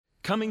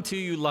Coming to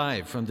you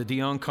live from the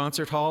Dion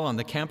Concert Hall on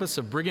the campus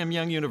of Brigham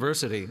Young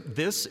University,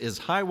 this is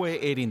Highway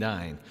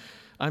 89.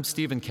 I'm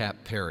Stephen Cap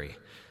Perry.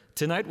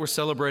 Tonight we're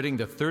celebrating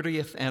the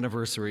 30th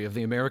anniversary of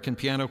the American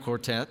Piano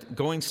Quartet,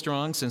 going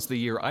strong since the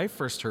year I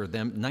first heard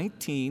them,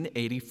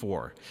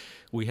 1984.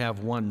 We have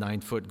one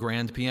 9-foot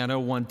grand piano,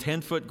 one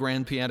 10-foot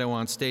grand piano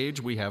on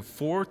stage. We have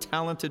 4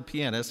 talented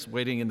pianists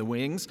waiting in the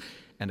wings,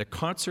 and a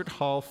concert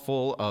hall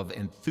full of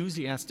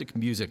enthusiastic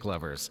music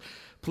lovers.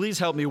 Please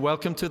help me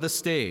welcome to the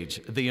stage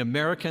the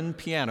American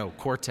Piano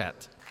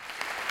Quartet.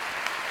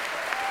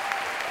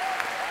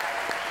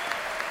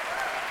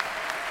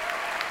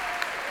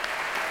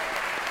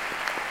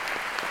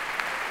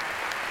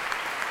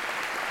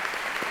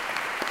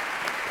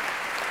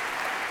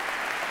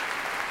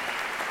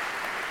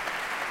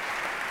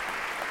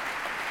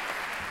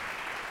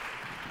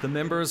 The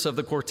members of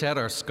the quartet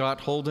are Scott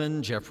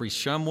Holden, Jeffrey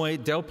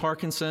Shumway, Del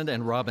Parkinson,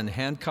 and Robin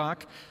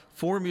Hancock,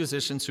 4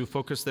 musicians who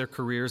focus their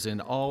careers in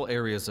all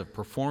areas of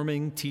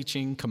performing,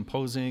 teaching,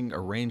 composing,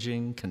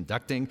 arranging,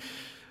 conducting.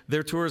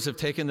 Their tours have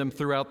taken them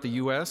throughout the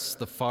U.S.,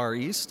 the Far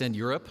East, and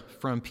Europe,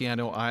 from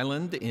Piano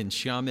Island in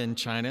Xiamen,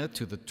 China,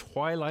 to the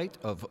twilight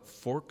of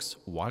Forks,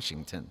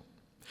 Washington.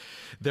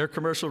 Their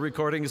commercial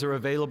recordings are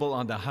available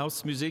on the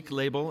House Music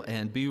label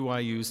and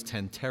BYU's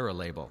Tentera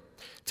label.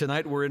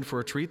 Tonight we're in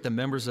for a treat. The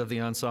members of the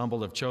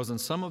ensemble have chosen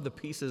some of the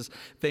pieces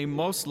they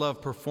most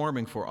love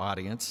performing for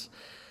audience.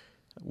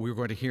 We're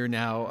going to hear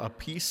now a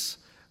piece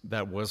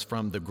that was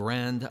from the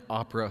Grand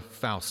Opera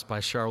Faust by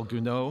Charles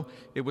Gounod.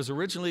 It was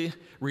originally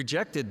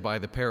rejected by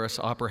the Paris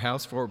Opera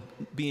House for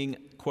being,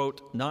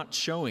 quote, not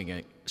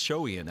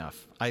showy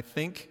enough. I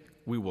think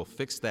we will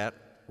fix that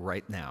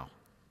right now.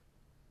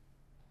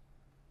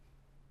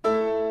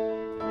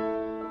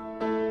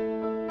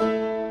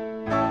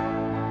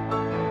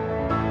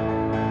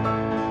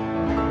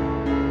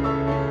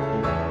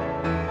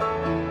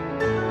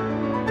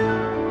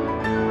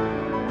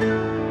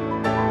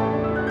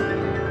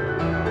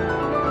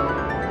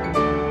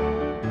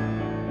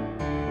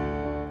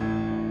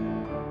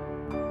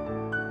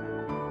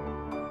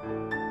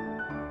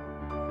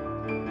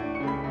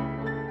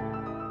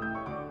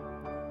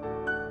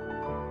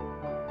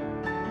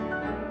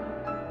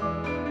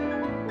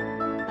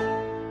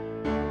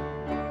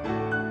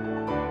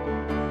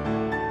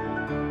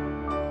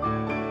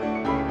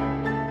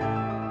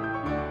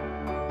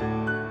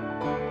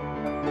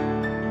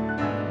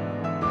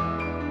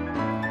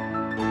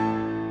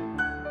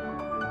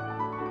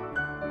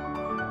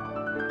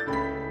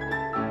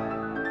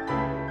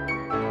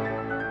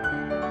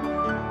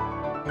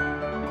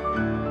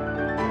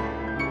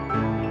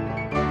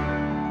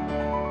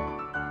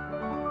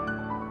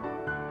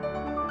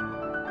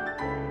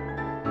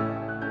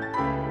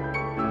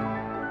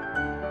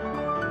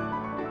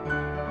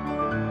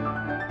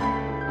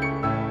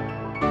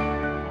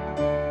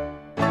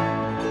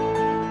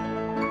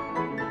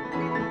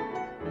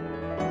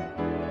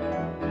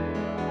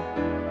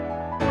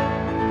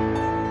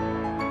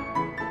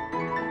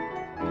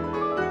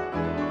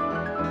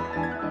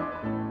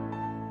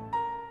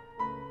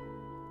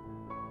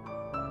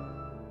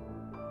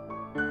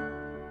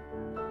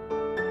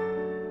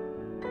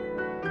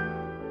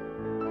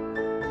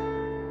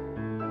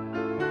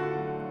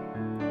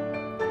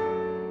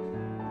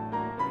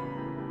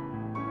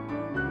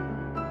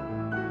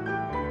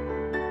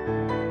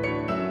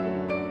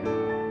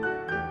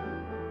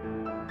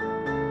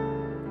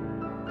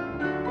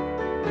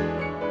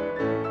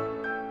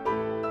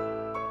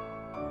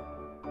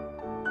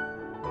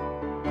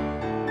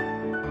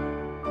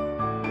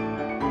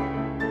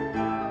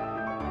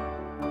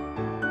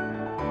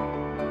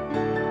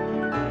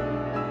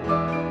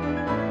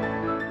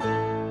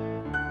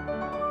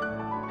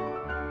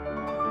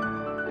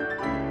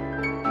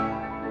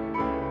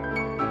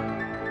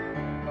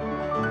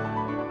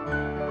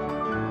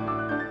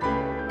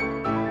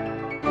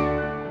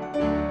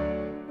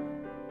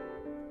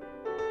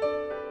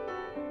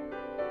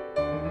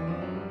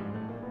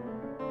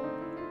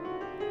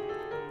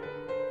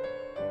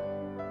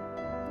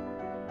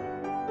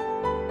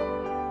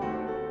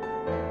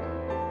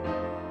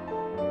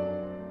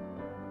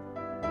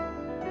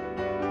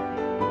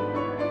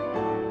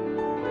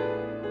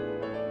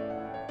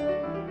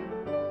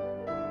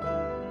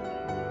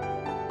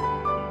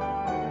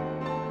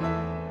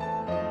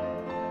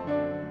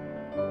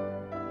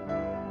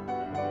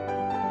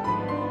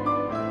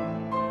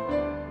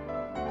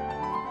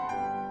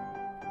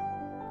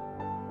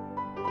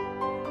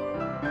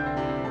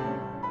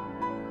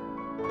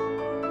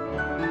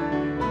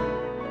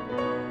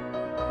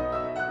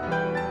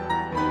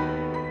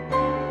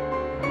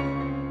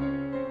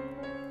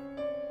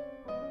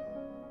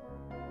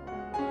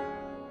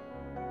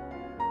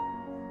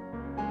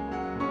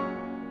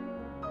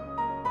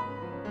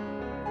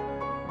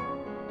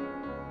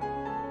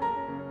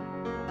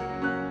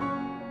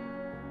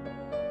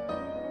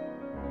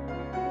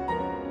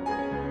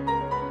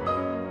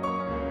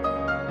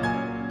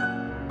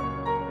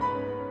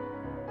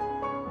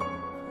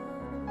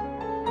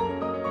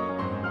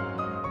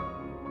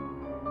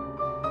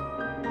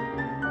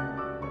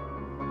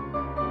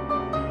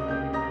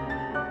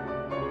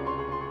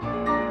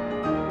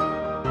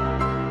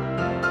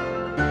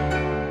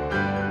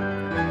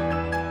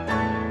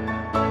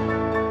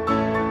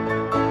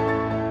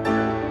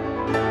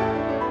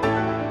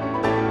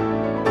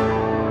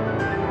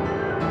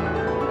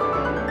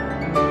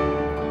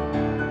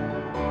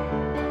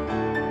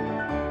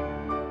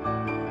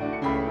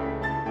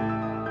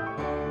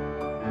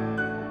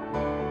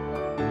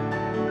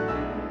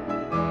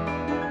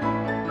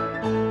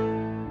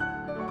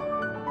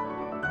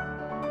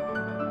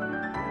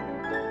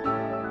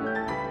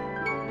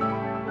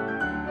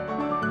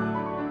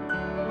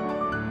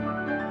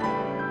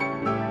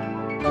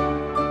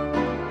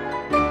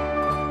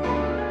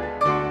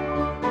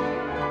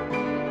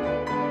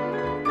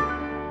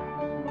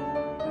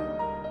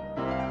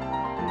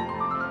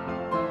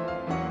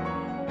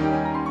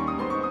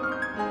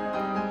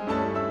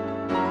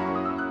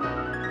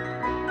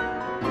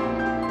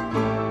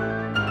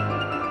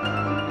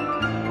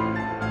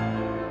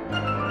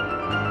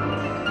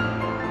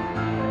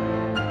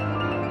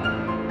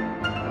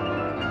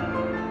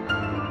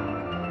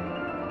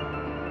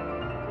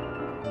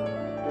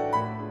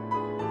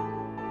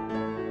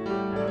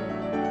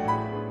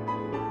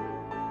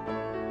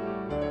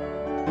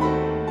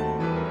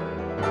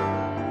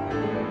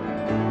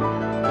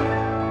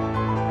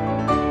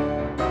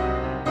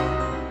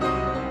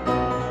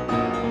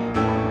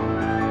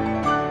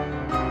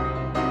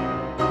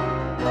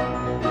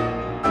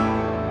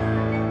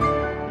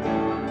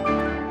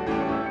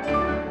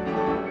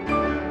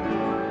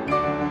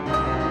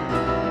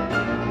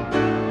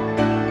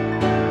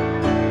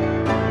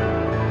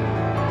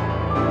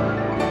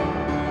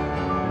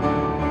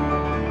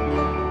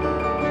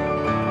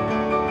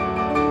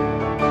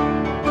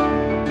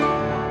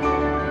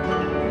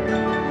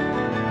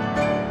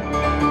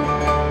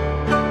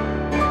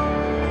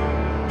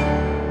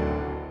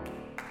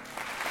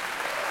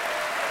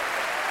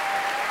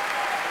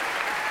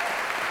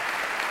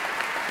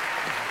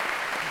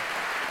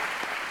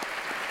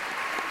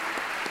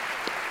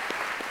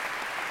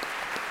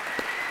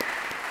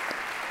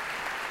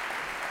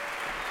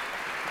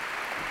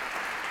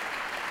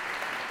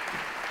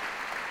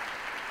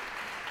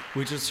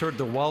 We just heard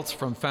the Waltz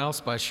from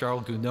Faust by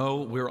Charles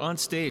Gounod. We're on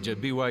stage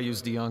at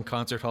BYU's de Young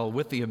Concert Hall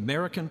with the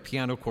American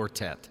Piano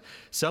Quartet,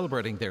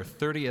 celebrating their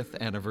 30th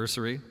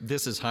anniversary.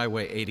 This is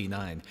Highway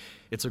 89.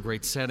 It's a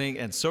great setting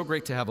and so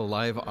great to have a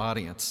live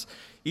audience.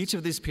 Each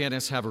of these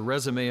pianists have a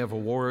resume of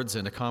awards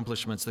and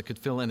accomplishments that could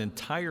fill an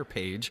entire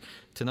page.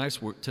 Tonight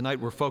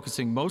we're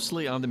focusing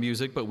mostly on the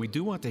music, but we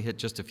do want to hit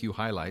just a few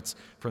highlights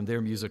from their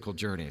musical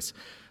journeys.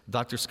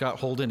 Dr. Scott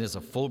Holden is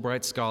a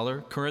Fulbright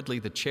Scholar, currently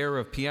the Chair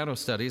of Piano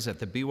Studies at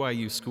the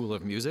BYU School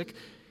of Music.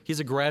 He's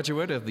a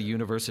graduate of the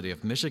University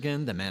of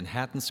Michigan, the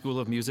Manhattan School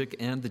of Music,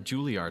 and the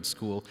Juilliard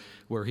School,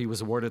 where he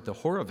was awarded the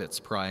Horowitz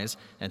Prize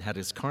and had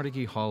his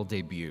Carnegie Hall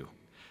debut.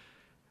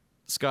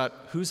 Scott,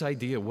 whose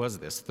idea was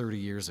this 30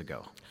 years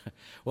ago?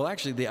 Well,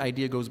 actually, the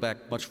idea goes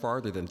back much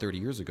farther than 30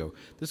 years ago.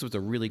 This was a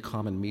really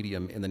common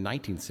medium in the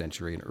 19th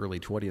century and early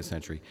 20th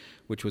century,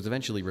 which was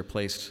eventually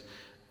replaced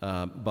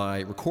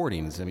by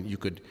recordings. I mean, you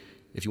could,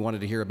 if you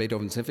wanted to hear a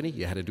Beethoven symphony,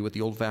 you had to do it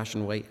the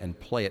old-fashioned way and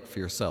play it for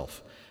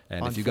yourself.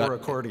 And if you got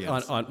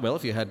accordions. Well,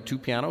 if you had two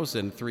pianos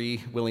and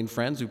three willing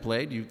friends who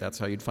played, that's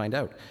how you'd find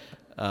out.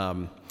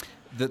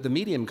 The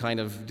medium kind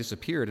of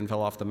disappeared and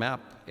fell off the map.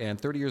 And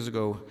 30 years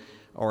ago,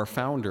 our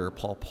founder,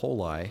 Paul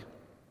Poli,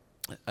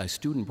 a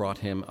student brought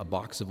him a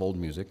box of old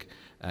music,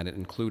 and it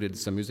included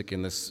some music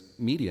in this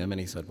medium,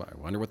 and he said, well, I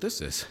wonder what this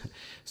is.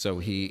 So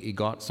he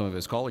got some of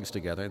his colleagues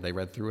together, they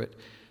read through it,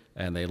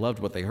 and they loved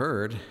what they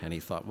heard, and he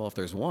thought, well, if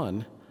there's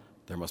one,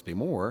 there must be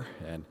more.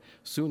 And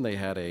soon they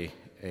had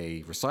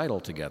a recital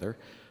together.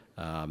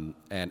 And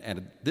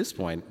at this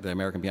point, the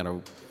American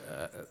Piano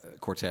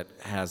Quartet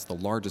has the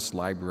largest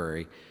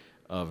library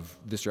of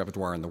this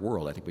repertoire in the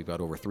world. I think we've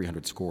got over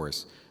 300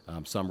 scores,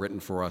 some written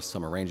for us,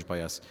 some arranged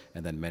by us,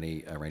 and then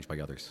many arranged by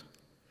others.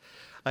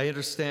 I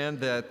understand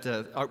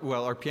that,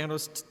 our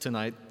pianos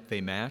tonight,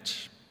 they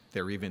match,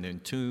 they're even in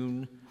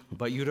tune,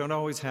 but you don't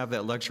always have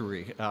that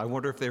luxury. I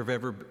wonder if there have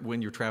ever,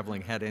 when you're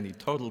traveling, had any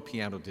total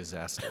piano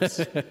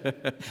disasters.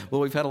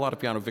 Well, we've had a lot of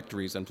piano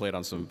victories and played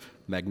on some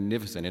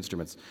magnificent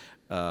instruments.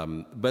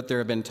 But there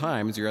have been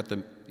times you're at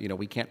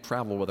we can't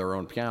travel with our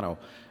own piano.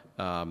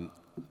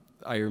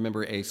 I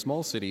remember a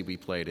small city we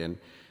played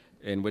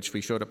in which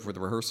we showed up for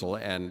the rehearsal,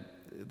 and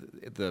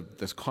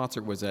this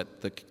concert was at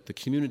the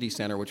community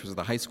center, which was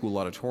the high school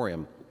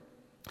auditorium.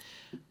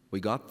 We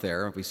got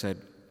there, we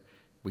said,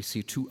 we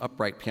see two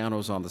upright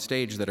pianos on the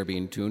stage that are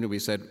being tuned, and we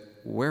said,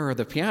 where are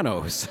the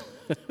pianos?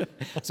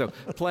 So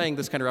playing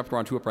this kind of repertoire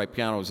on two upright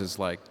pianos is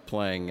like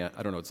playing,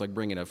 it's like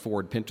bringing a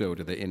Ford Pinto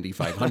to the Indy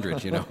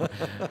 500,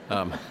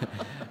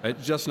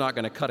 It's just not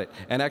going to cut it.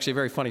 And actually, a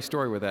very funny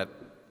story with that,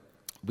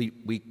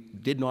 we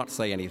did not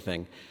say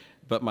anything,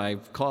 but my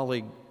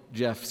colleague,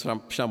 Jeff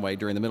Shumway,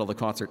 during the middle of the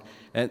concert,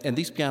 and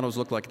these pianos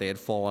looked like they had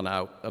fallen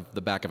out of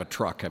the back of a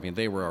truck. I mean,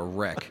 they were a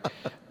wreck.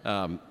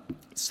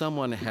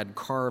 Someone had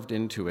carved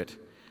into it,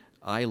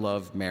 I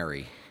love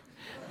Mary.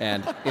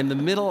 And in the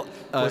middle...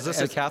 was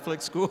this a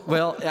Catholic school?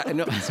 Well,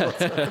 no.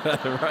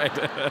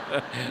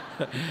 Right.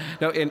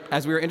 No,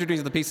 as we were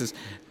introducing the pieces,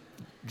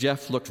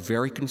 Jeff looked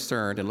very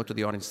concerned and looked at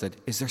the audience and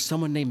said, is there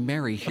someone named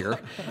Mary here?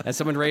 And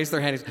someone raised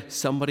their hand and said,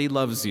 somebody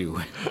loves you.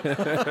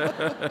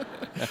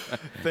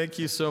 Thank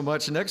you so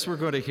much. Next, we're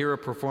going to hear a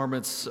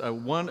performance,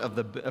 one of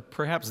the,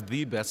 perhaps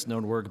the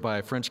best-known work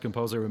by French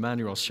composer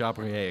Emmanuel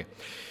Chabrier.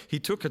 He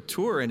took a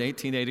tour in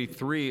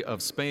 1883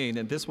 of Spain,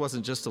 and this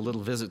wasn't just a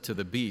little visit to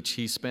the beach.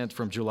 He spent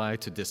from July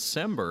to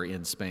December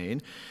in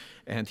Spain,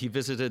 and he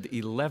visited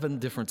 11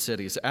 different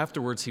cities.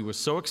 Afterwards, he was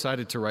so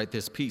excited to write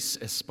this piece,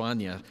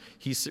 España.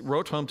 He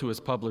wrote home to his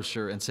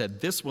publisher and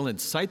said, this will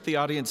incite the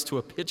audience to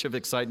a pitch of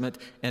excitement,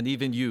 and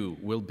even you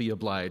will be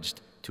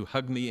obliged to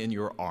hug me in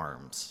your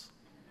arms.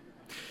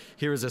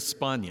 Here is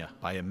España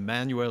by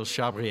Emmanuel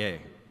Chabrier.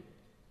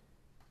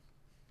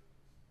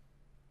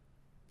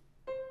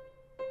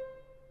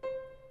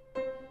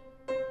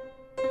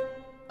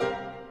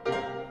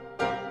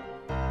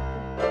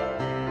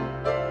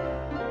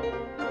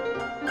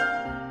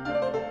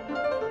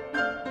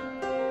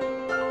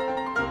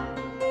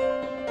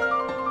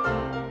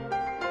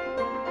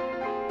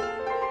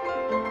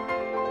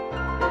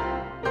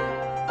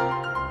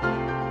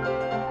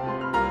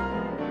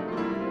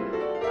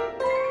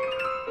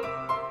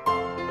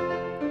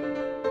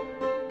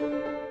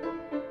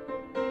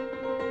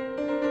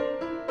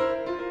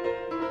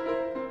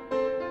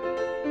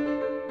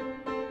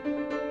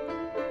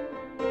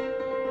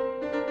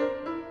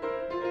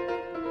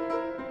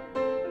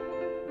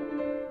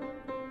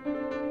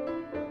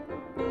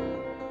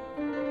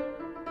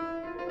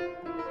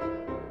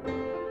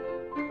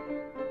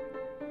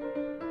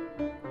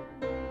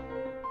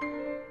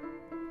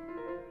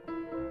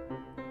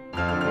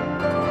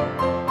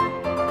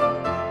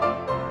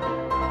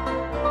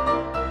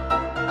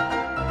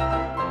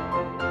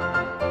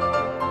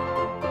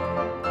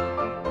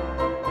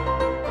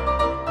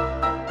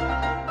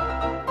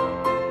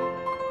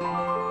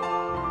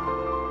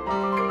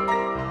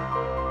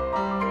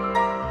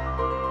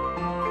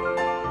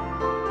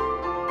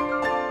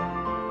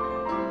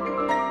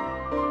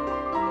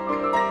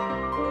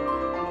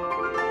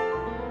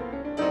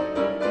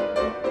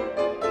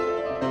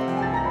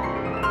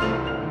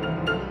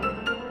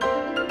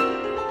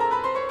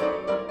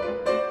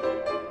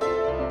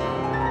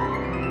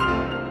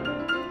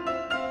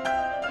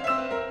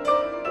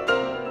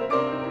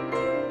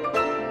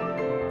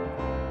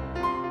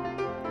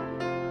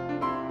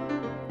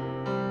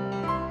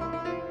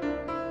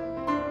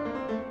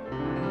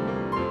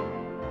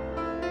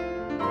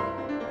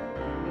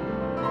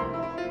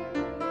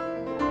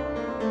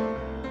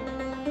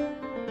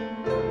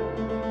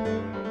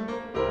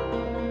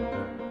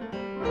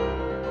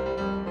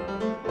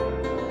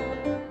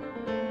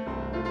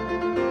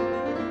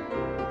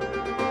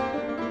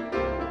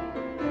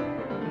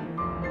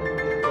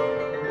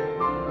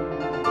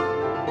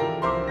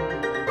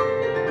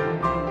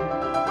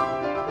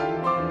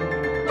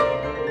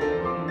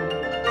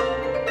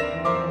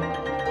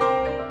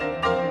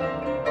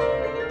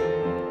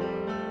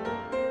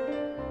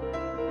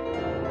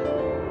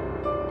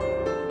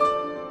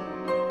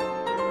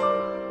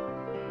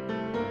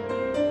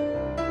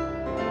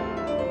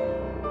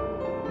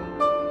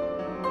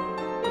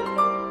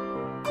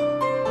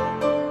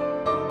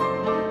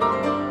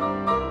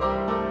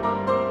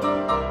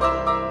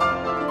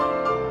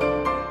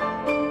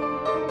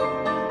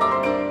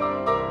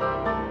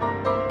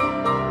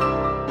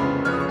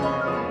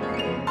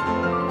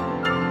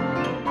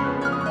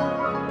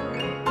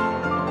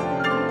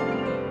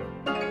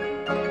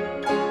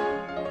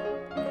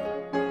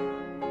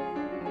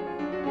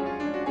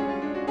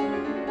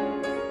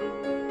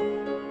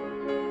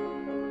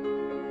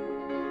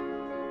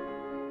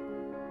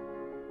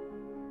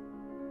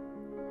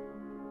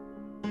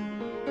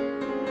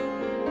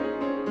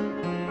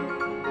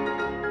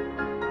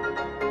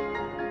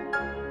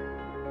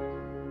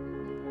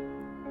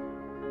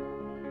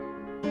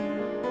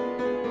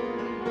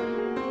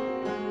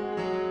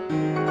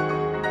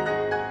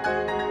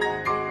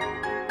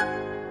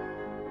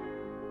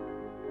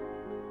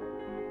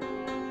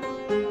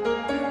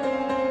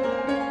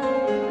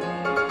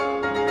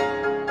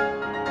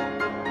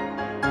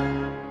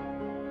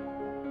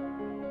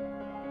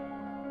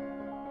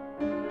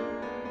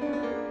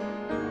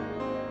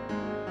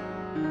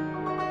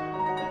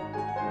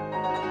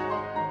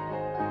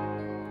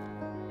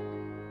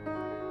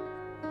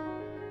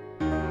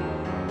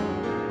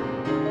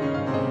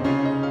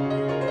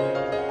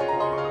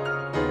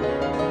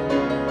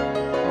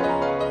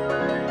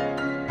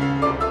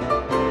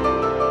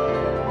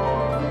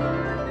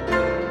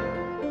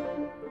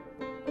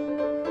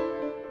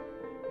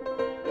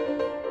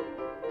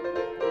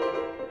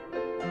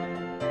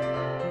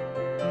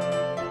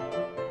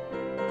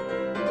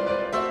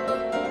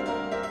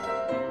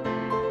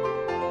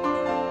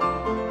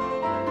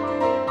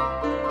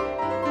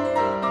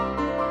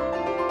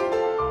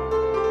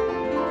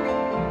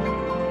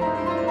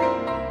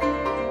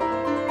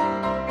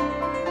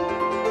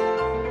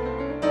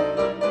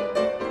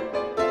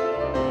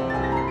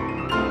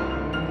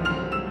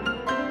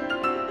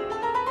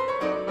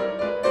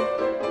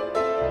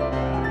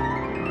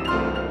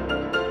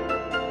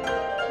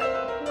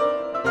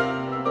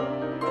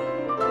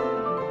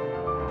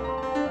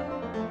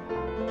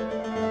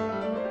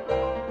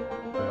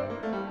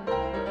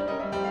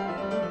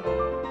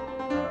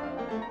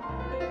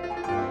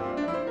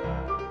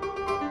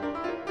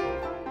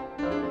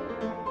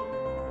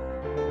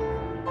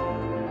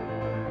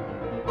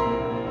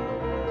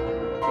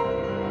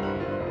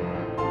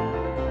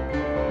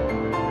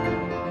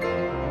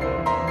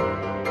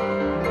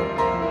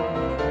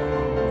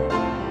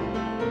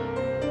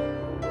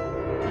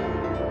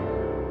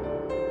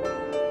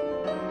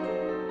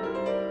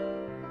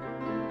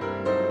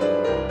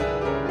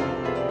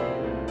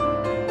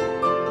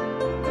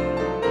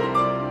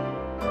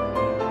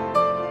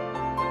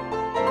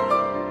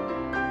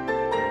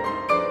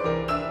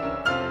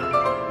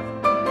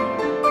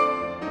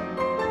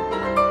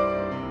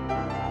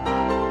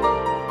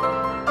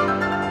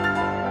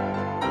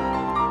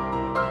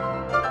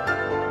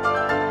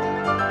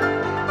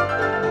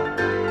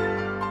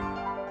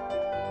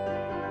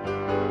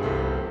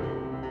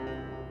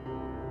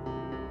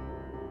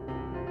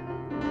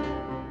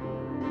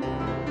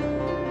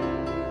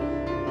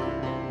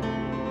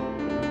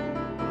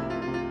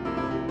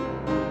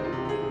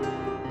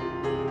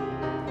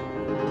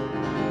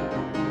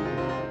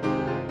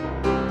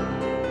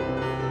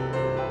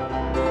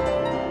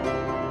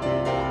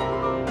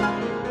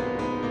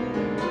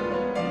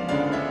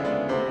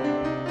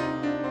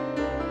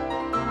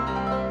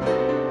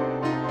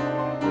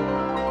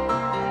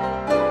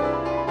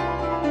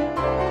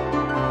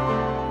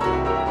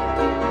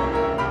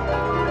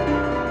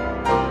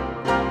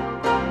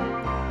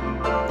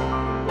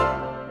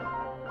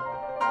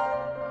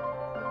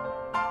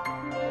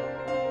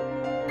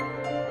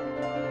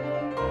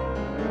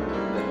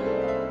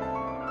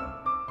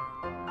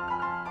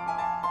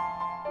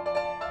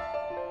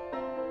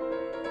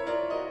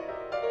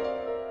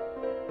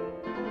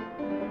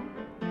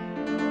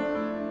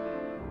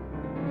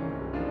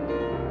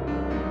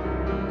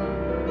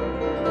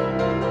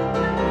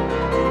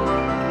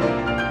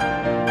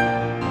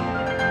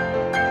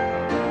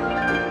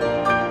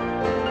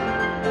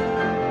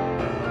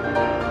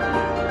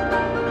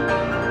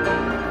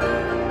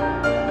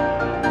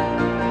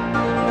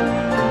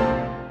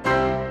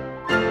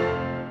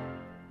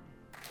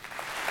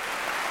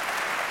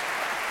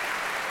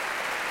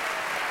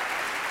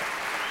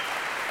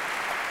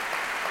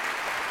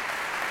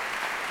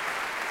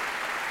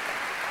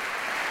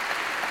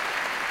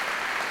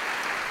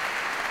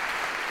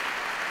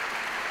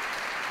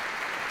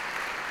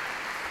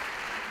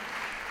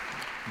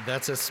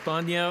 That's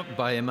España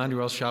by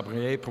Emmanuel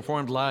Chabrier,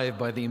 performed live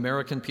by the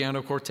American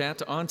Piano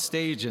Quartet on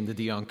stage in the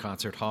Dion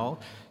Concert Hall.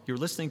 You're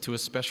listening to a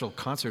special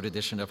concert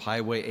edition of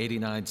Highway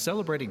 89,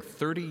 celebrating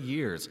 30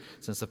 years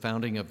since the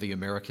founding of the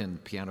American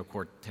Piano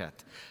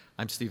Quartet.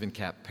 I'm Stephen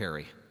Kapp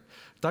Perry.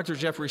 Dr.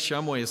 Jeffrey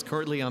Shumway is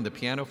currently on the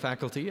piano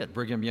faculty at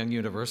Brigham Young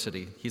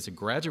University. He's a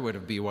graduate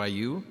of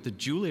BYU, the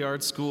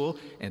Juilliard School,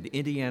 and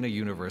Indiana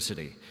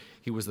University.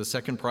 He was the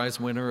second prize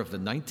winner of the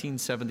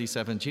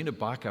 1977 Gina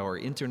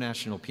Bachauer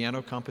International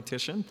Piano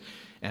Competition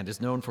and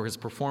is known for his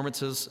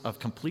performances of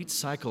complete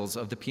cycles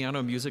of the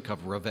piano music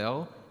of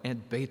Ravel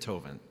and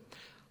Beethoven.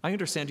 I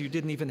understand you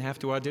didn't even have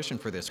to audition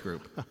for this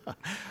group.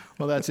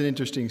 Well, that's an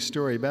interesting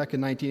story. Back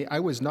in I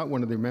was not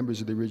one of the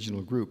members of the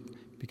original group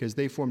because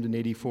they formed in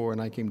 '84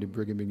 and I came to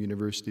Brigham Young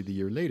University the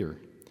year later.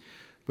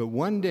 But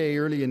one day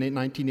early in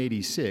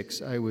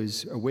 1986, I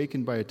was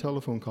awakened by a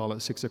telephone call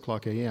at 6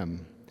 o'clock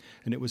a.m.,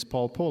 and it was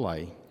Paul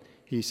Poli.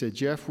 He said,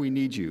 "Jeff, we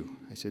need you."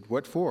 I said,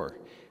 "What for?"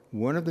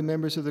 "One of the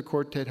members of the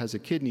quartet has a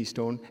kidney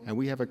stone, and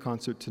we have a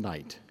concert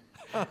tonight."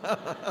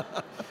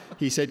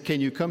 He said, "Can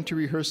you come to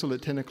rehearsal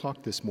at 10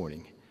 o'clock this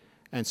morning?"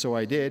 And so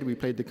I did. We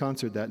played the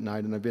concert that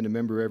night, and I've been a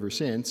member ever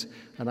since.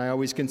 And I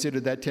always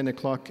considered that 10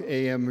 o'clock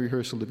a.m.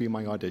 rehearsal to be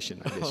my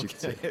audition, I guess you could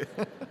say.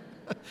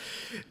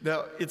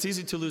 Now, it's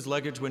easy to lose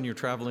luggage when you're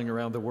traveling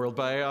around the world,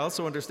 but I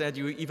also understand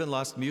you even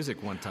lost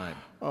music one time.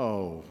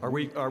 Oh. Are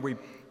we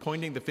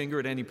pointing the finger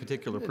at any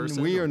particular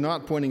person? We are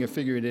not pointing a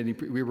finger at any,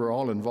 we were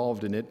all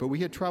involved in it, but we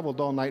had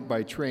traveled all night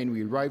by train.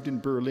 We arrived in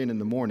Berlin in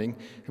the morning,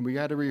 and we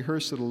had to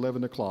rehearse at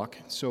 11 o'clock.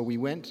 So we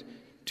went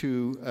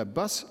to a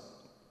bus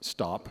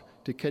stop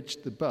to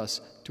catch the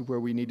bus to where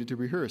we needed to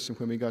rehearse. And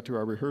when we got to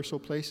our rehearsal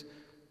place,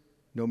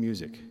 no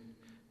music.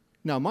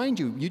 Now, mind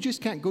you, you just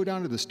can't go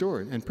down to the store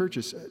and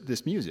purchase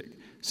this music.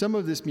 Some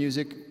of this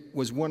music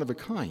was one of a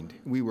kind.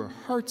 We were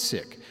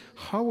heartsick.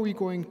 How are we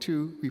going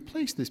to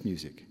replace this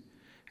music?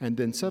 And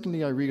then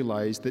suddenly I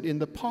realized that in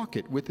the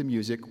pocket with the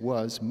music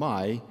was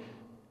my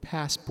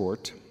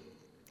passport,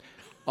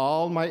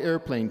 all my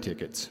airplane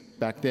tickets.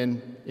 Back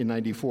then, in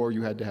 94,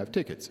 you had to have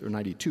tickets, or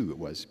 92 it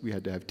was, we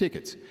had to have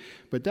tickets.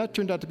 But that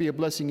turned out to be a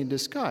blessing in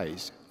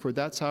disguise, for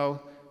that's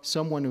how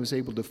someone was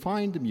able to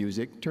find the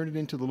music, turn it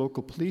into the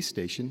local police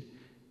station,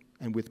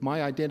 and with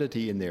my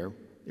identity in there,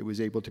 it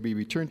was able to be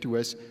returned to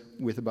us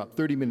with about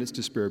 30 minutes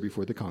to spare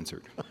before the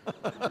concert.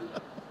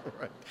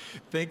 Right.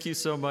 Thank you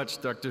so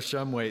much, Dr.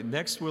 Shumway.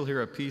 Next, we'll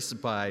hear a piece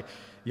by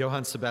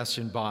Johann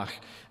Sebastian Bach.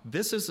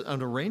 This is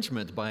an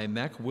arrangement by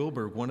Mac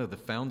Wilberg, one of the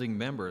founding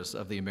members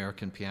of the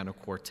American Piano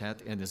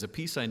Quartet, and is a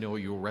piece I know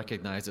you'll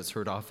recognize. It's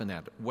heard often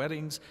at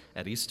weddings,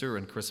 at Easter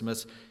and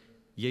Christmas.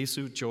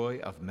 Jesu, joy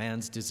of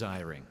man's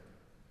desiring.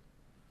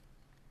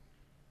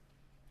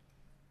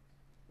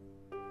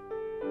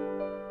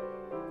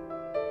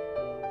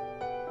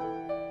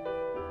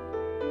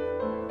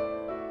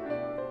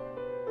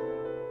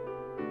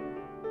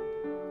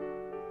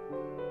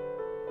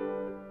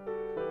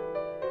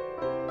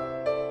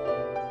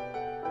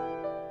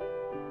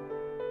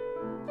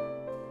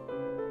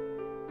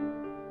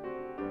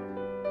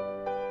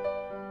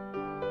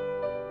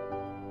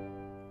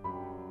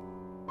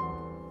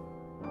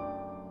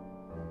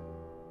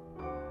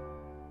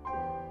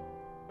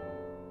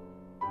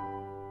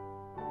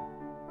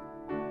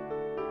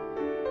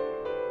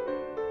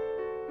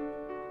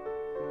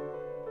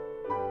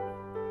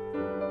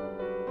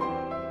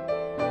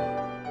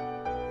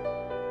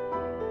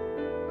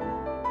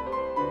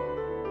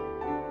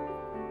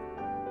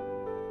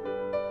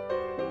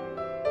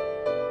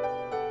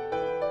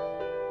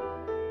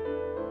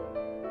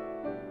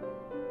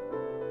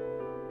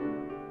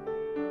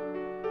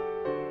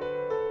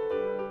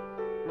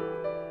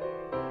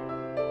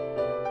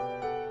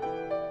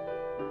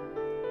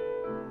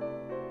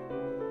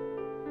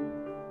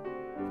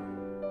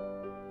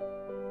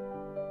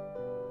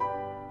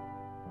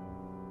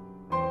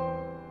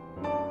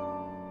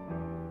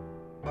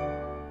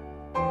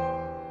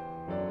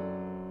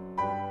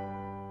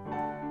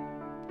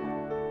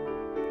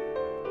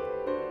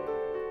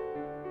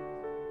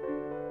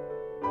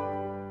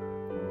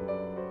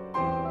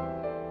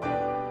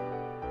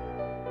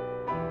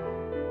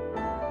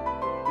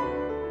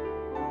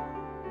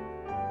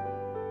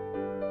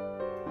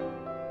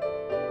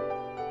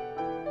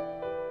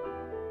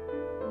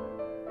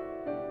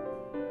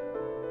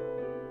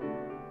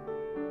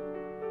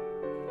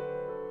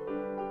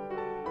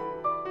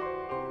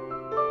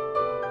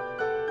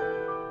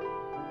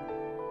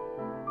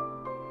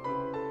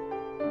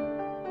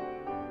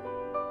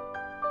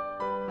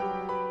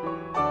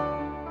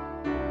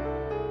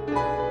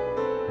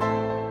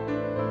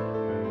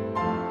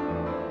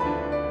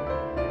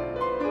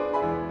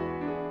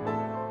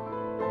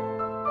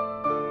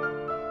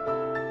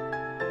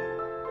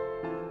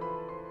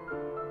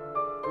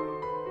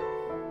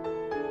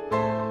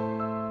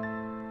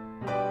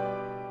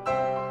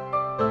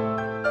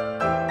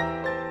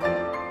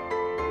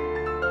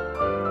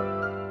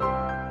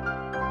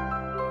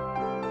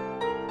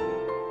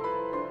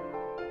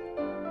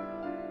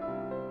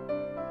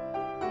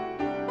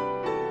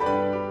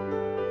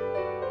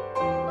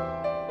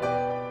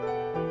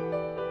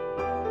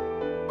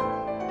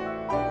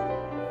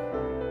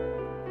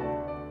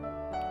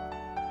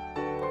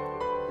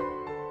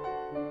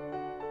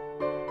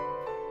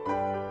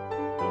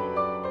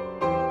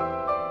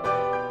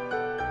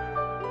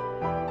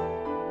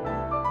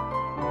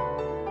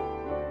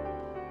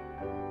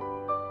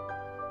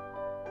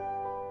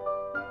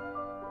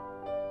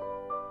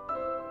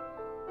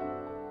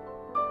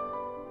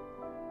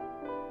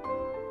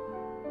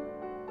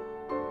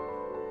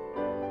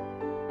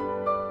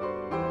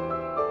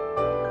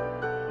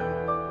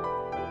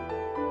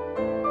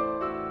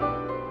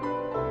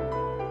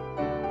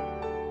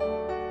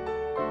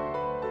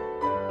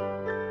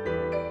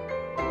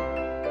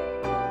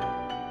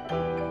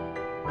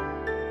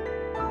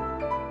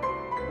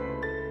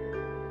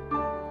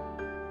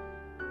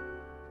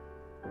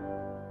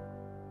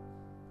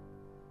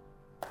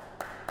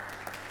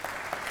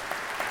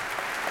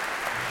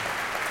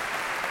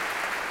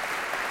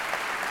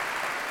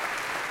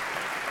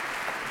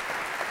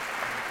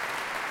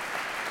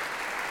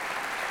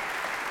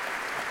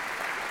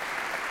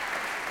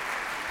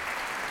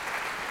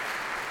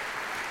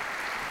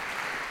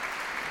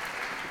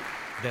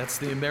 That's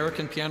the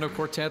American Piano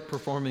Quartet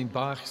performing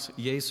Bach's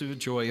Jesu,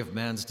 Joy of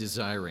Man's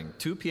Desiring.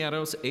 2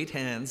 pianos, 8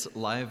 hands,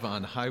 live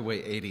on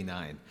Highway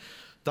 89.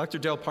 Dr.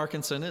 Del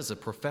Parkinson is a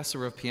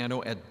professor of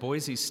piano at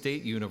Boise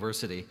State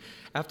University.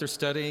 After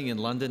studying in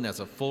London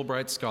as a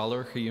Fulbright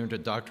scholar, he earned a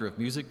Doctor of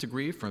Music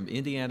degree from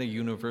Indiana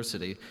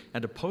University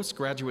and a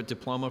postgraduate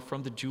diploma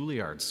from the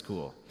Juilliard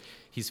School.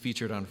 He's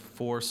featured on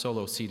 4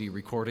 solo CD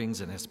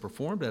recordings and has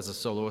performed as a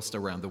soloist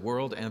around the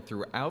world and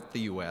throughout the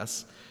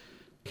U.S.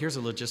 Here's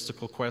a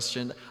logistical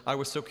question. I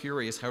was so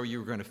curious how you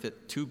were going to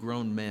fit 2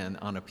 grown men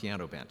on a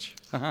piano bench.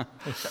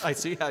 I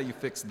see how you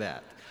fixed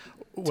that.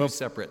 Well, 2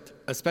 separate.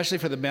 Especially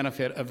for the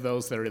benefit of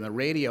those that are in the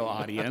radio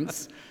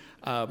audience,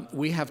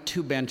 we have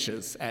 2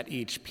 benches at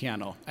each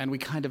piano, and we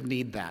kind of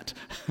need that.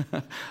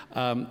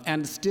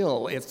 And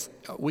still,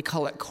 we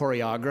call it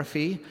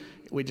choreography.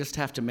 We just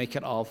have to make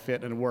it all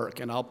fit and work.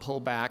 And I'll pull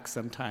back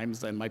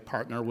sometimes, and my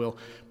partner will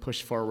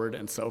push forward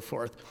and so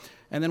forth.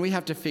 And then we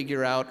have to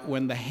figure out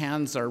when the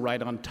hands are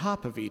right on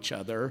top of each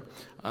other,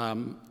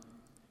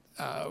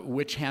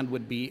 which hand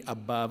would be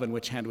above and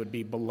which hand would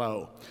be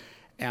below.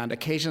 And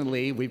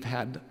occasionally we've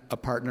had a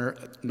partner,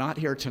 not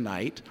here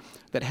tonight,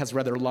 that has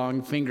rather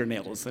long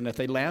fingernails. And if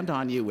they land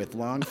on you with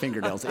long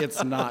fingernails,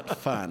 it's not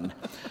fun.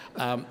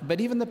 But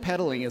even the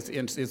pedaling is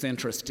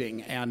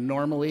interesting. And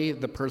normally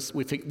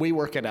we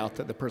work it out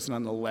that the person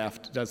on the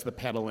left does the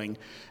pedaling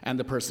and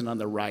the person on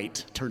the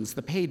right turns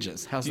the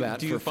pages. How's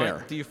that for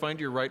fair? Do you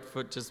find your right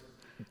foot just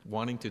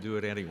wanting to do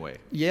it anyway?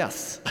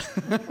 Yes.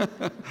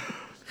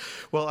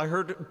 Well, I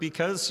heard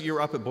because you're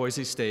up at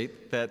Boise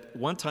State that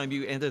one time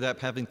you ended up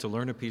having to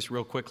learn a piece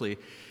real quickly.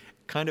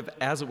 Kind of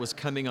as it was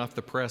coming off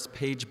the press,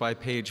 page by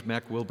page,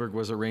 Mac Wilberg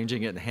was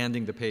arranging it and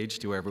handing the page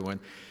to everyone.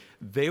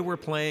 They were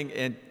playing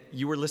and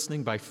you were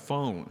listening by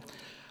phone.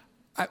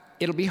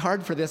 It'll be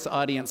hard for this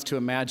audience to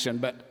imagine,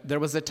 but there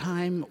was a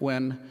time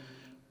when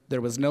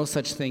there was no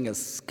such thing as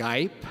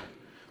Skype,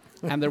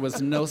 and there was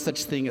no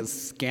such thing as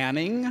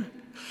scanning.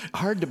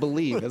 Hard to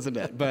believe, isn't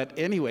it? But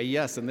anyway,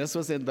 yes, and this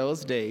was in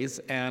those days,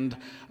 and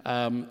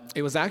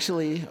it was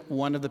actually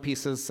one of the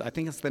pieces, I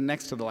think it's the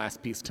next to the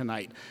last piece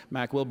tonight,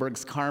 Mac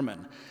Wilberg's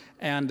Carmen.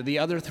 And the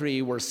other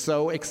 3 were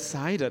so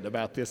excited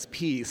about this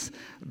piece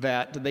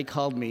that they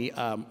called me,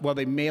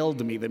 they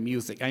mailed me the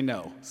music. I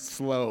know,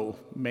 slow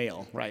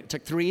mail, right? It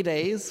took 3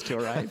 days to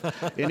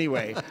arrive.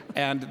 Anyway,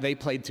 and they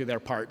played through their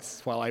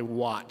parts while I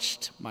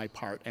watched my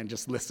part and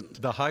just listened.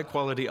 The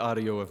high-quality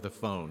audio of the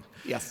phone.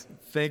 Yes.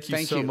 Thank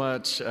you so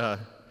much,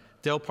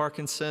 Del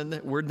Parkinson.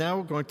 We're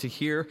now going to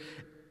hear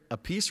a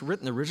piece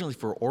written originally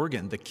for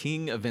organ, the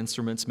king of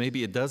instruments.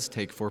 Maybe it does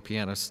take 4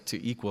 pianists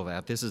to equal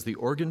that. This is the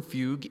Organ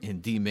Fugue in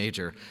D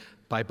major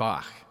by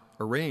Bach,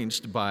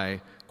 arranged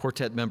by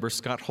quartet member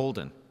Scott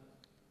Holden.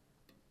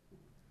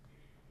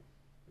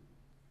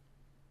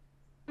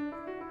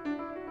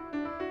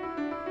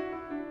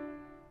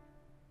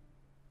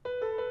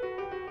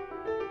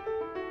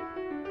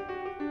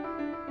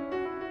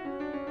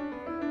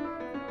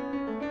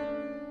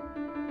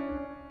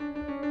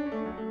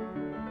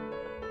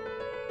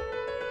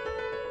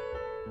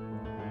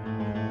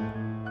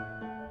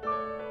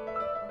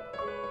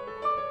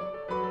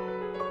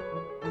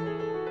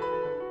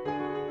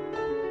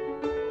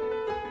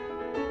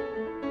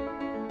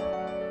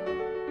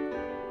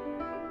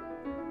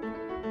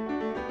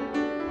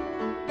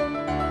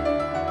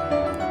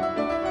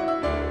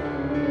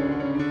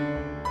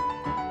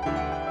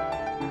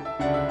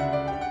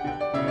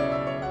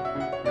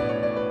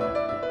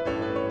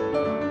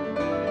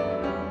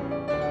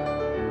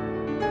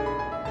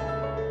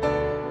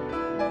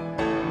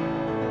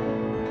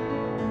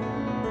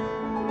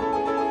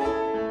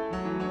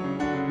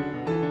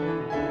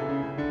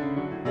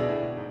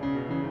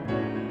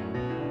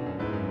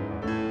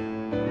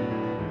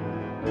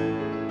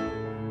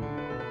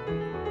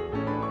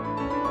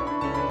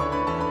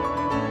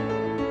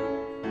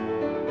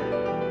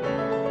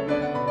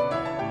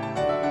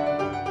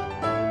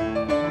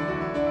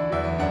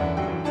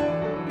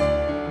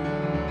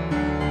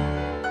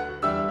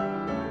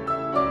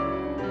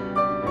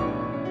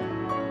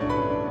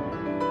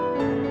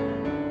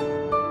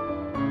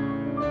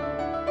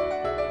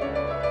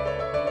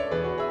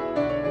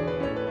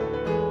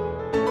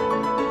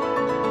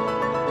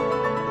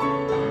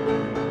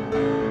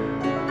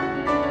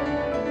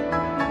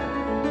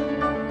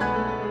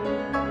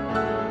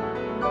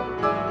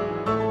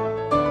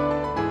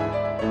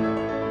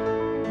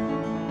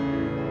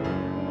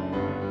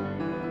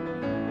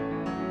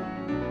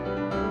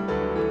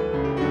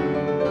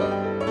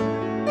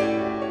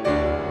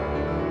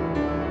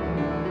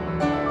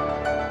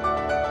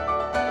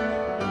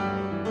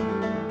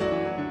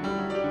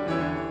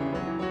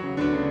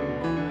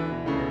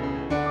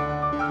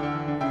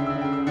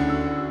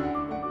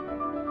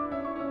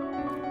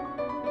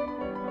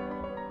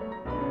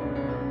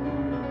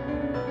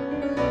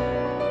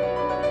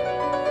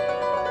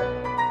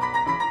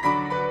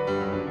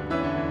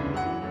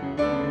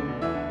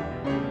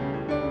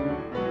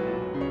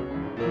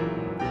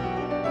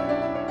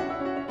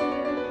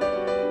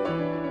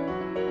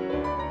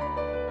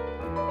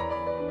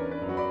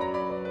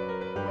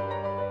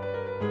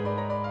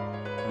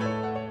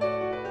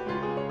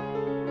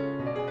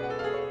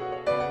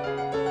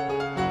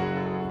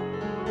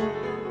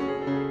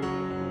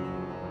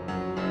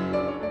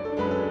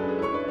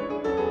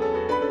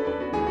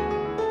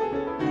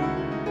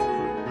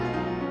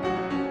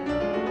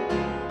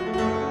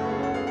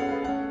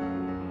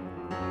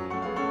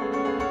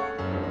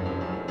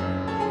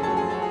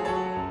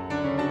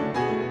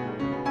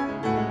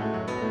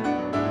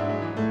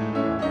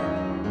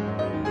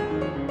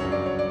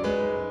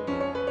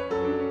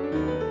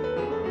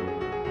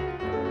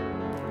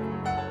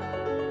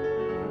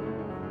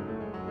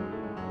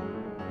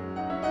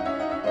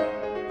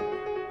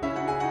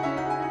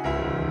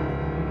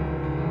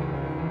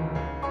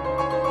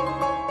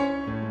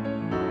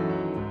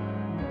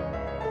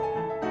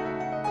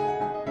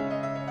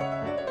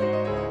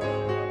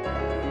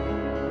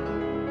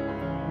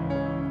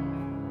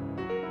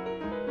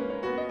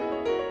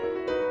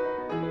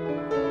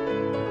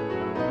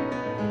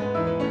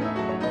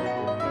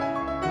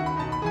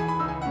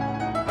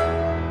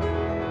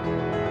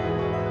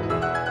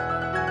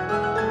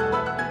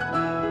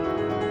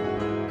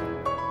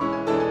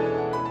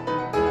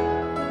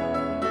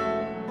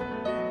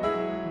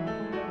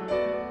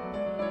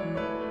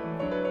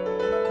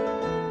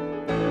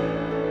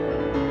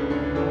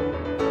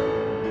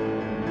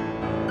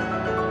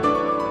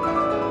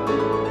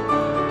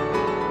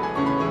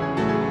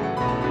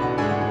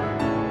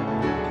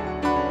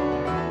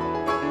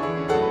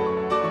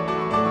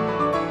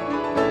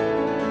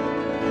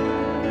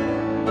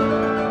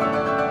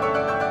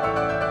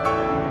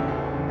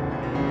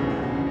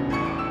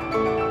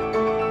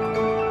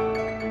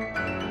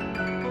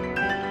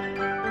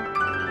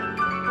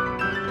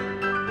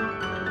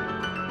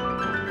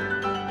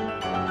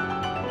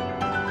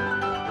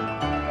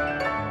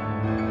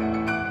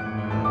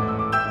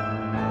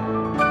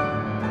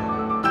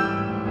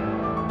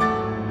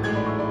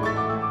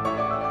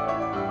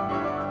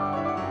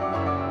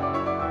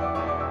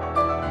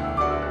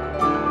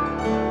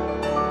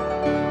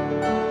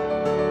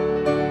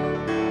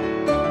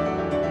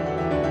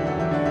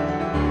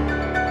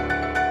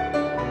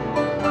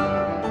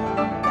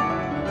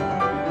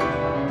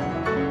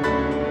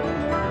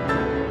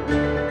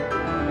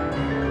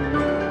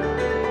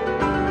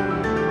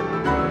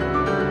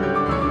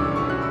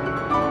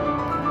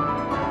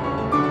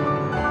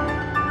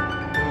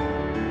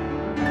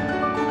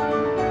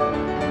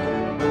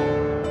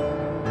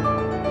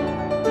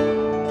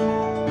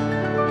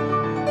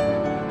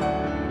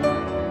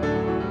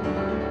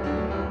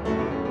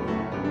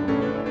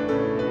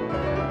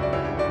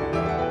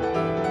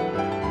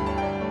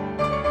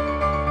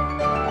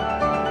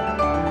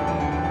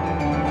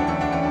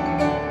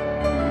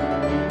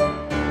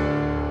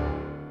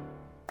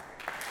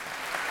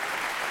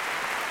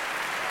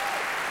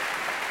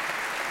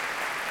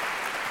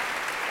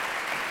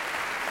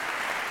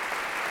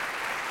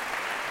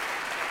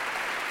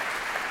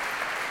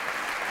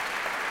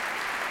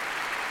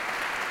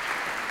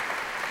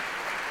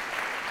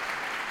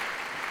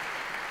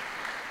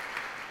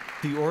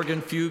 The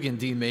organ fugue in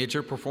D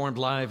major performed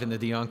live in the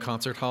Dion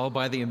Concert Hall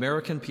by the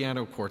American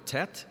Piano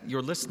Quartet.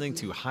 You're listening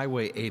to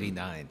Highway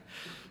 89.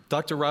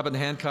 Dr. Robin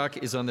Hancock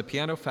is on the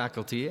piano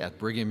faculty at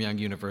Brigham Young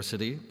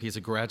University. He's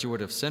a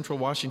graduate of Central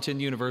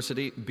Washington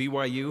University,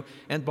 BYU,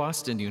 and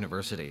Boston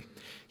University.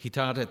 He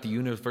taught at the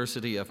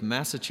University of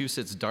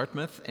Massachusetts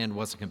Dartmouth and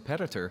was a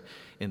competitor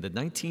in the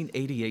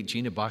 1988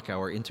 Gina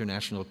Bachauer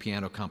International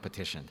Piano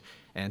Competition.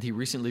 And he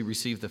recently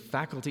received the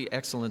Faculty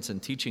Excellence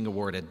in Teaching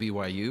Award at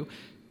BYU.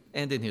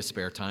 And in his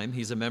spare time,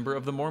 he's a member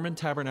of the Mormon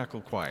Tabernacle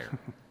Choir.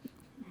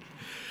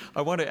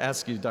 I want to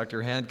ask you,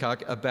 Dr.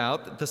 Hancock,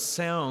 about the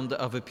sound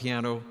of a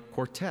piano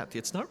quartet.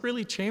 It's not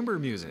really chamber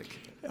music.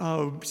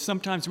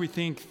 Sometimes we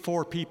think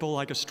 4 people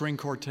like a string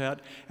quartet,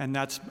 and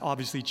that's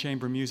obviously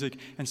chamber music.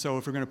 And so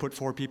if we're going to put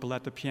 4 people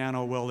at the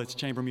piano, well, it's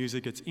chamber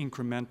music, it's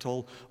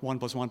incremental, 1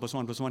 + 1 +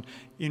 1 + 1.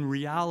 In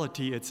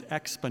reality, it's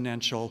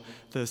exponential.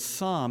 The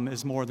sum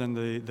is more than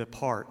the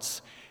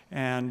parts.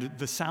 And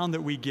the sound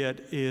that we get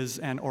is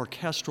an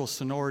orchestral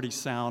sonority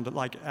sound,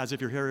 like as if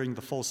you're hearing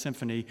the full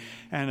symphony.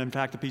 And in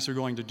fact, the piece we're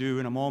going to do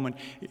in a moment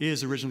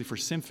is originally for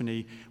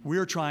symphony.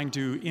 We're trying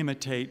to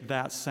imitate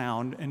that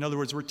sound. In other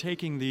words, we're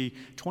taking the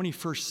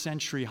 21st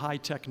century high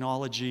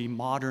technology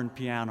modern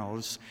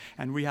pianos,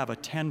 and we have a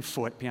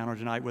 10-foot piano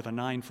tonight with a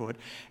 9-foot,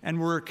 and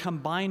we're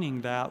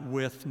combining that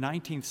with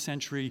 19th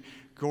century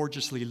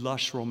gorgeously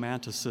lush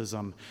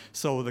romanticism.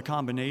 So the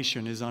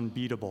combination is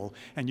unbeatable,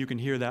 and you can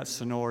hear that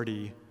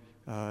sonority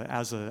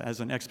as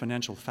an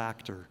exponential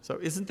factor. So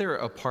isn't there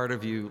a part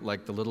of you,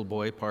 like the little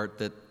boy part,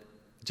 that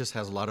just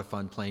has a lot of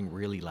fun playing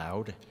really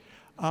loud?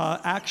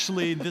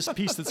 Actually, this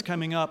piece that's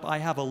coming up, I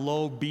have a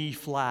low B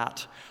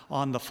flat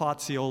on the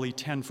Fazioli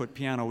 10-foot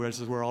piano, which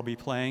is where I'll be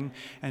playing,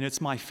 and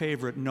it's my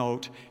favorite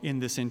note in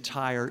this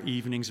entire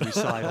evening's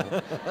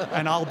recital,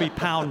 and I'll be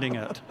pounding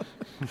it.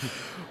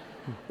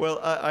 Well,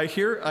 I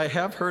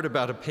have heard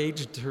about a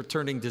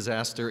page-turning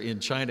disaster in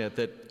China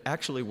that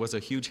actually was a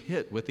huge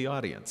hit with the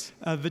audience.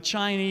 The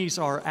Chinese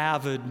are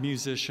avid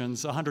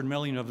musicians. 100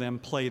 million of them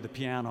play the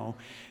piano.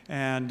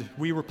 And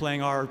we were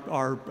playing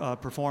our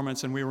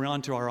performance, and we were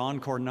on to our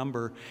encore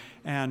number.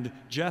 And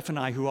Jeff and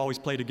I, who always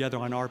play together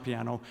on our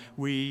piano,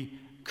 we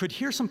could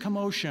hear some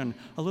commotion,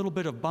 a little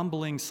bit of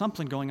bumbling,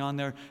 something going on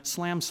there,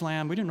 slam,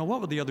 slam. We didn't know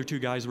what the other 2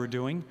 guys were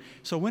doing.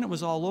 So when it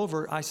was all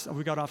over,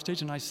 we got off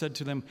stage and I said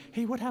to them,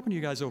 "Hey, what happened to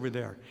you guys over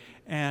there?"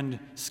 And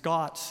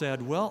Scott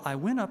said, "Well, I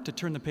went up to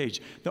turn the page."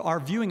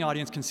 Our viewing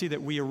audience can see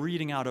that we are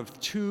reading out of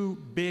 2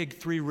 big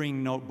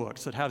 3-ring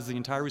notebooks that has the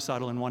entire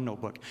recital in one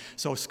notebook.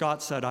 So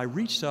Scott said, "I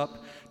reached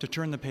up to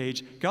turn the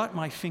page, got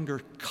my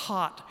finger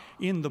caught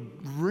in the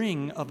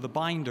ring of the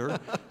binder.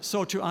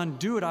 So to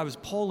undo it, I was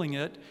pulling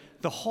it.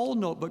 The whole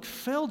notebook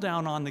fell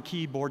down on the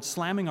keyboard,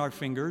 slamming our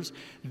fingers.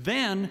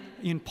 Then,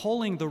 in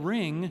pulling the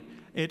ring,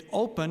 it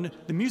opened,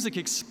 the music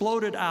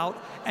exploded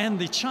out, and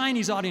the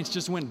Chinese audience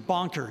just went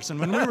bonkers. And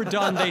when we were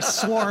done, they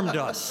swarmed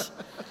us."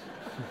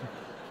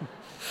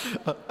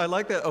 I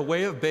like that, a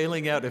way of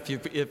bailing out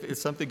if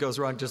something goes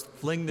wrong, just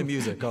fling the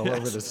music all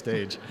over the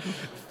stage.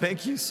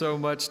 Thank you so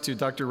much to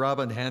Dr.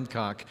 Robin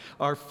Hancock.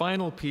 Our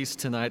final piece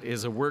tonight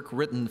is a work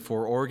written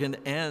for organ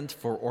and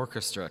for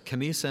orchestra.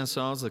 Camille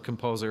Saint-Saëns, the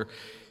composer,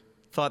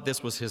 thought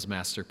this was his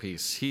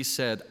masterpiece. He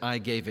said, "I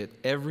gave it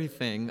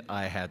everything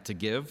I had to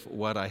give.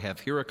 What I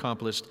have here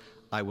accomplished,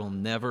 I will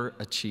never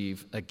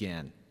achieve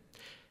again."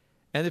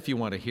 And if you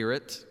want to hear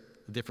it,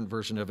 a different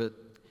version of it,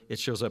 it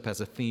shows up as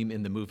a theme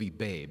in the movie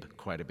Babe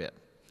quite a bit.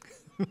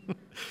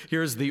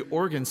 Here's the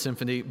Organ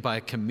Symphony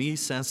by Camille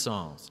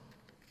Saint-Saëns.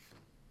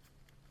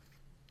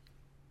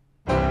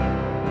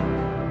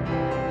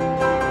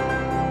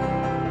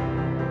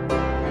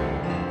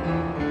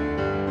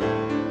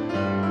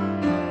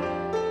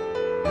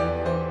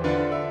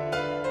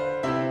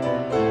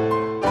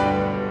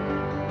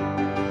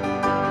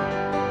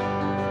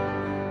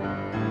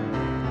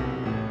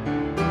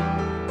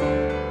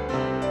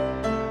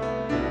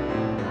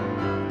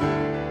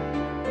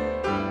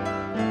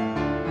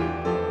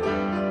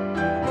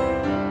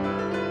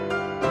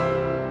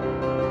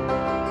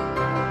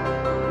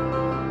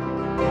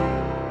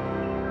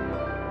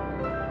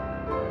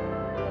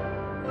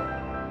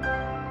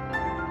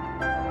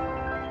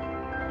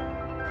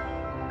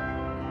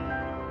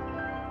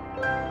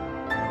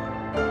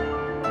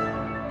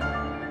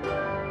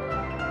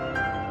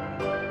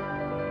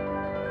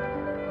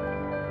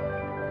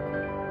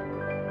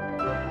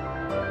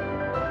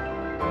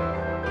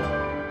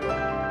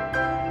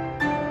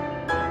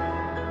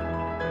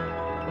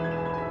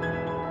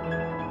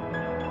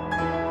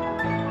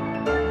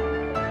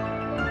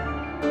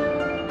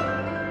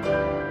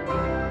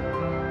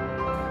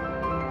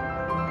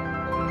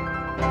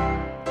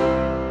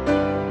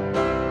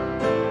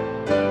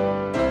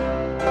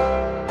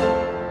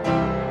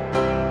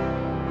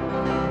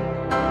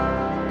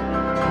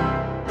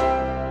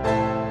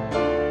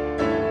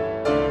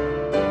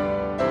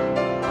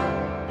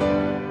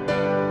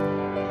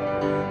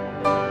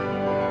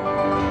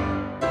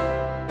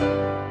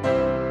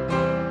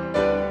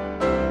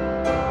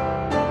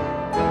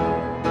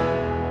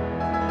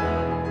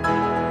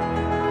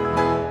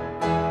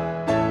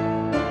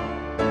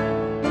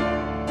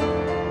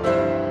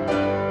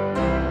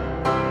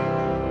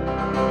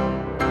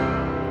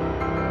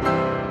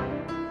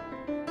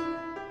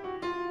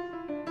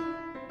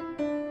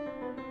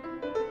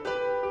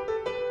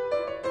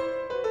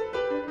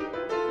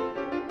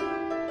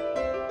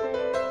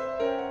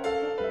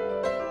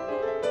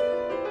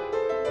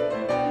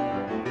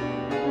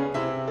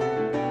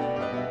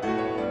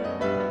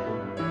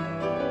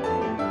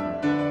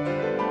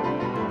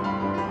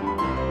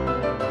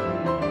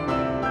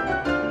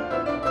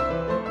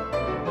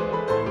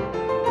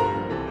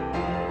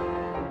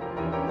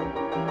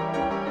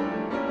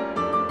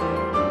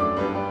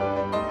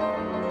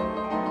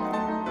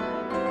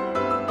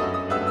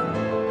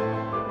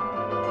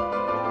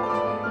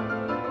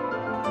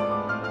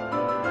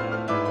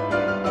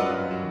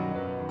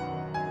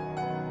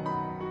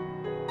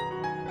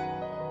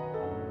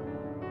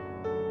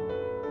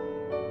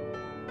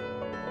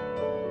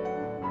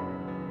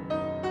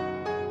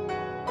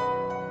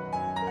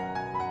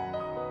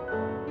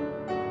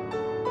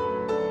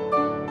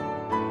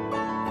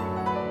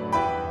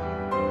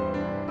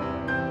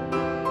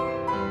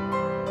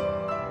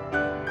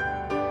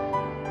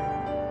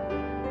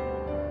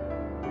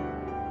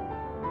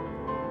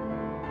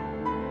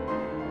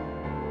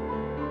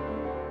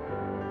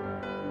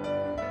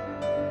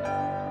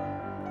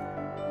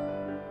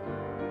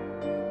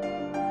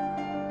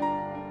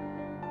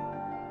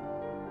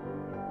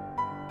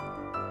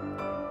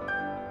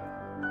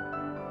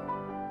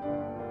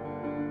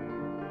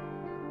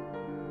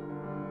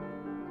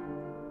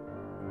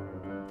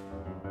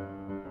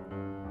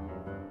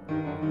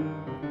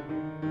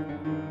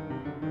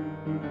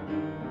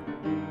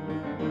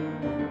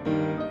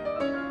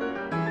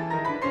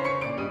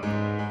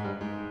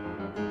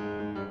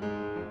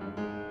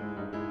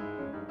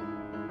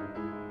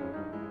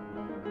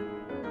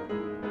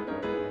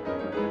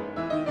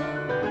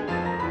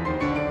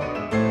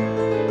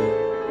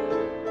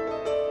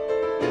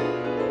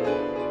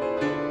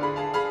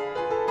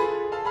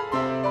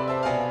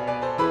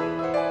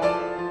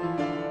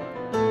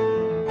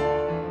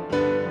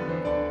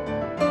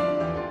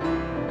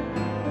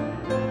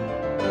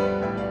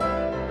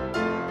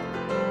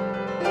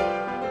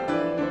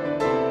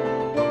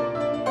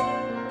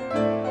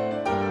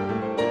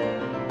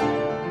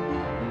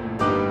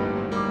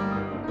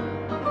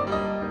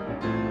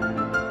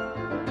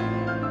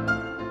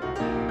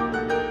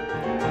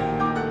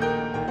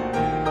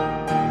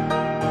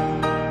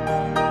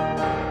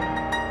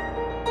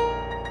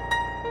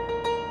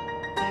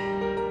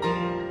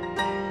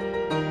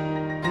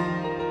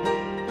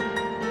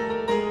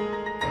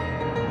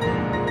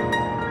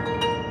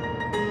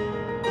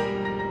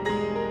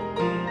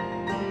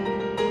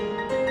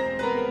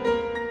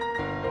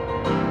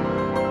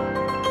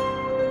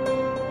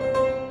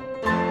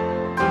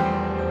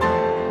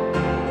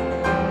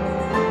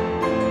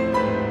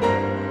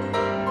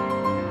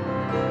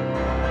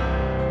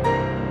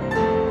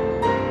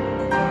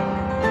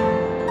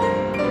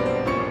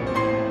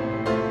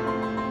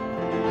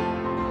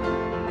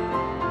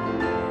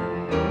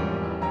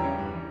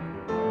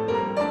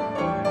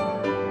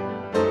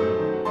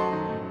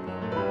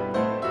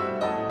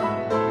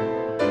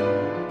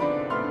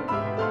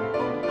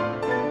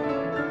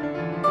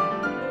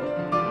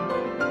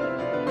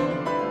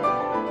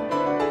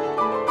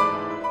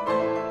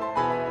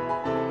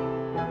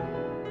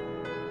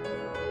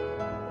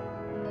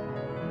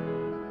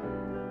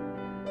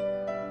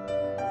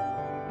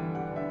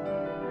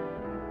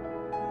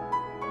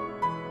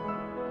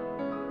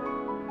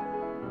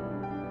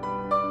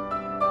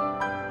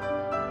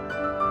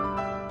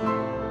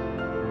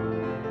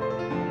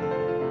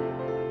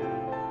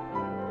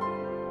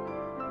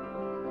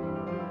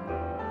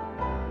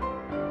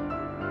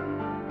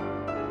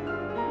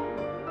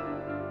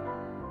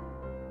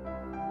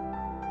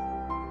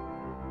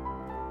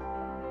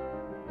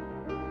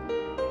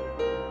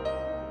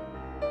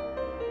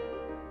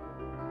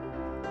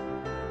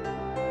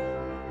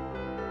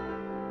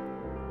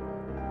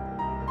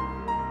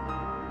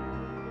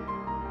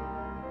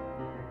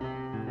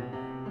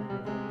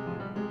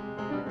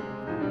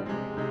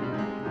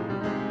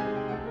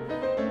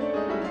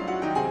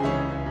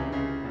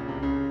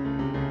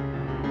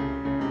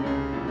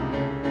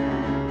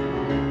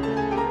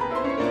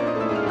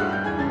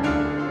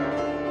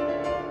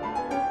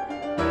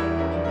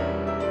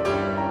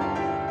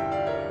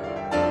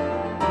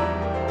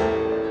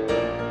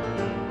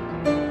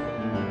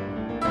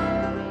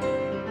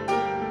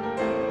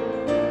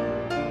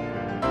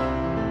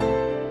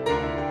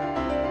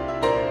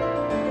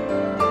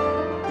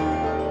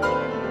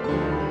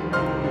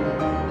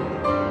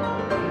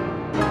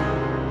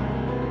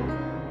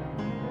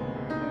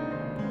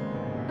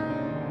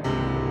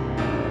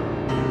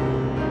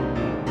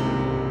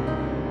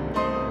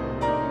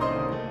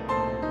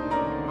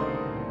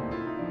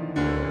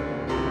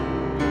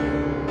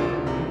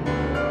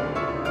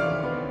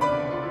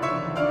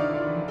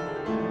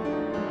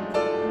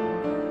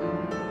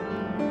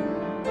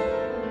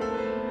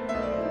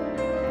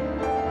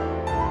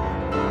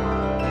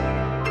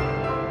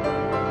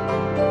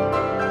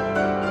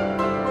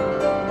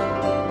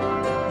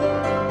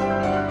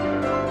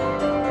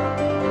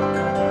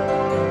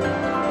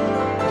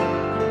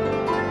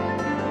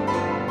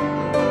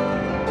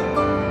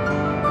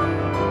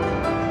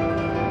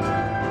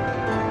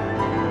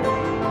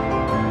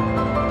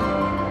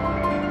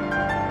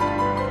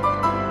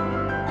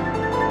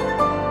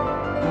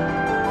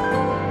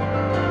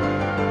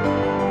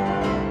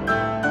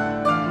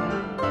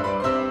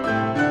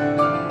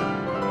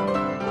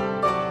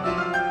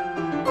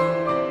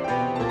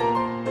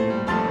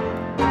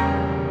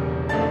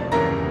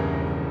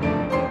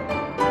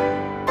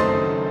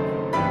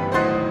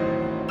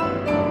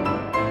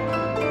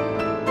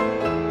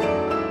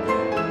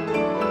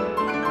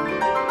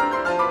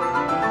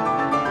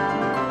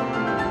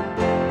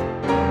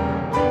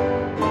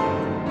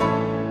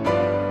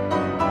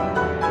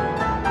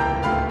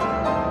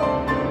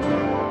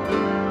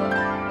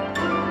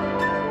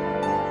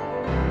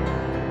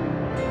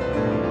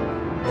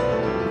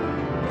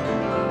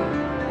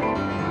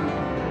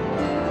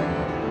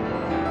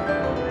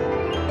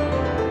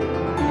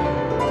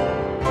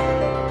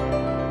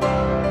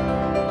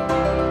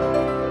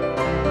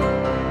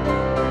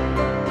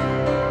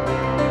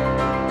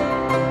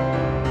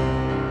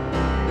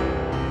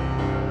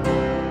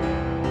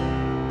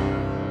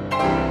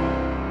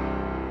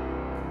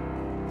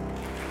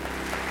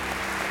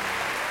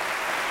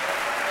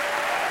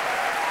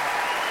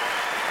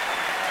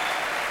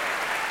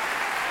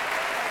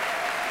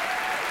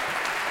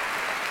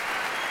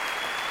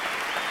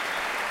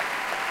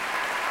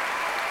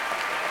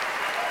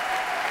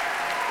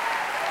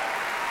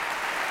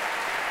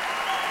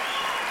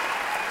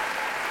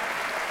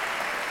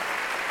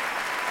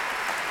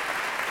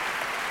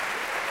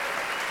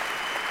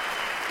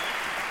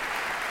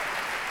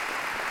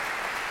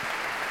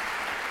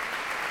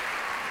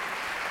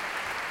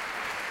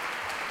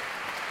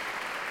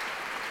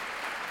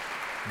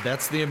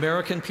 That's the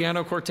American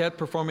Piano Quartet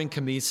performing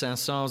Camille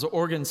Saint-Saëns'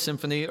 Organ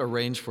Symphony,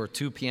 arranged for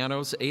 2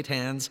 pianos, 8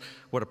 hands.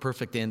 What a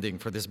perfect ending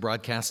for this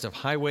broadcast of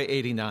Highway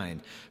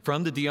 89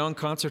 from the de Young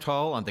Concert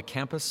Hall on the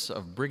campus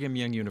of Brigham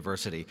Young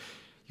University.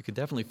 You can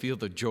definitely feel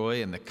the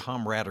joy and the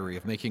camaraderie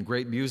of making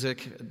great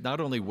music, not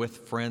only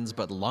with friends,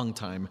 but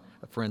longtime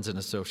friends and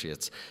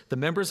associates. The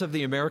members of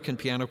the American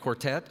Piano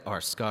Quartet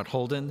are Scott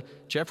Holden,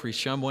 Jeffrey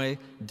Shumway,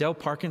 Del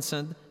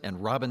Parkinson,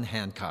 and Robin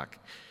Hancock.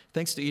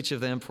 Thanks to each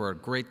of them for a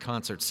great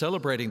concert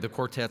celebrating the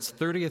quartet's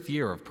 30th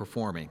year of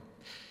performing.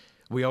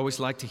 We always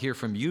like to hear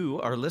from you,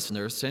 our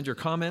listeners. Send your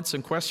comments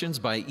and questions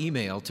by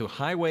email to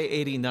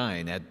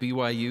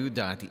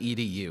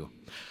highway89@byu.edu.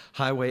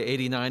 Highway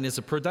 89 is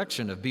a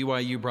production of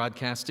BYU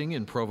Broadcasting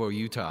in Provo,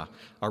 Utah.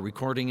 Our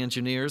recording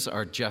engineers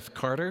are Jeff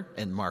Carter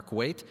and Mark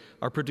Waite.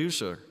 Our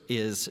producer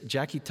is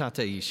Jackie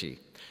Tataishi.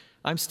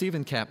 I'm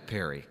Stephen Kapp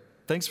Perry.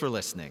 Thanks for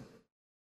listening.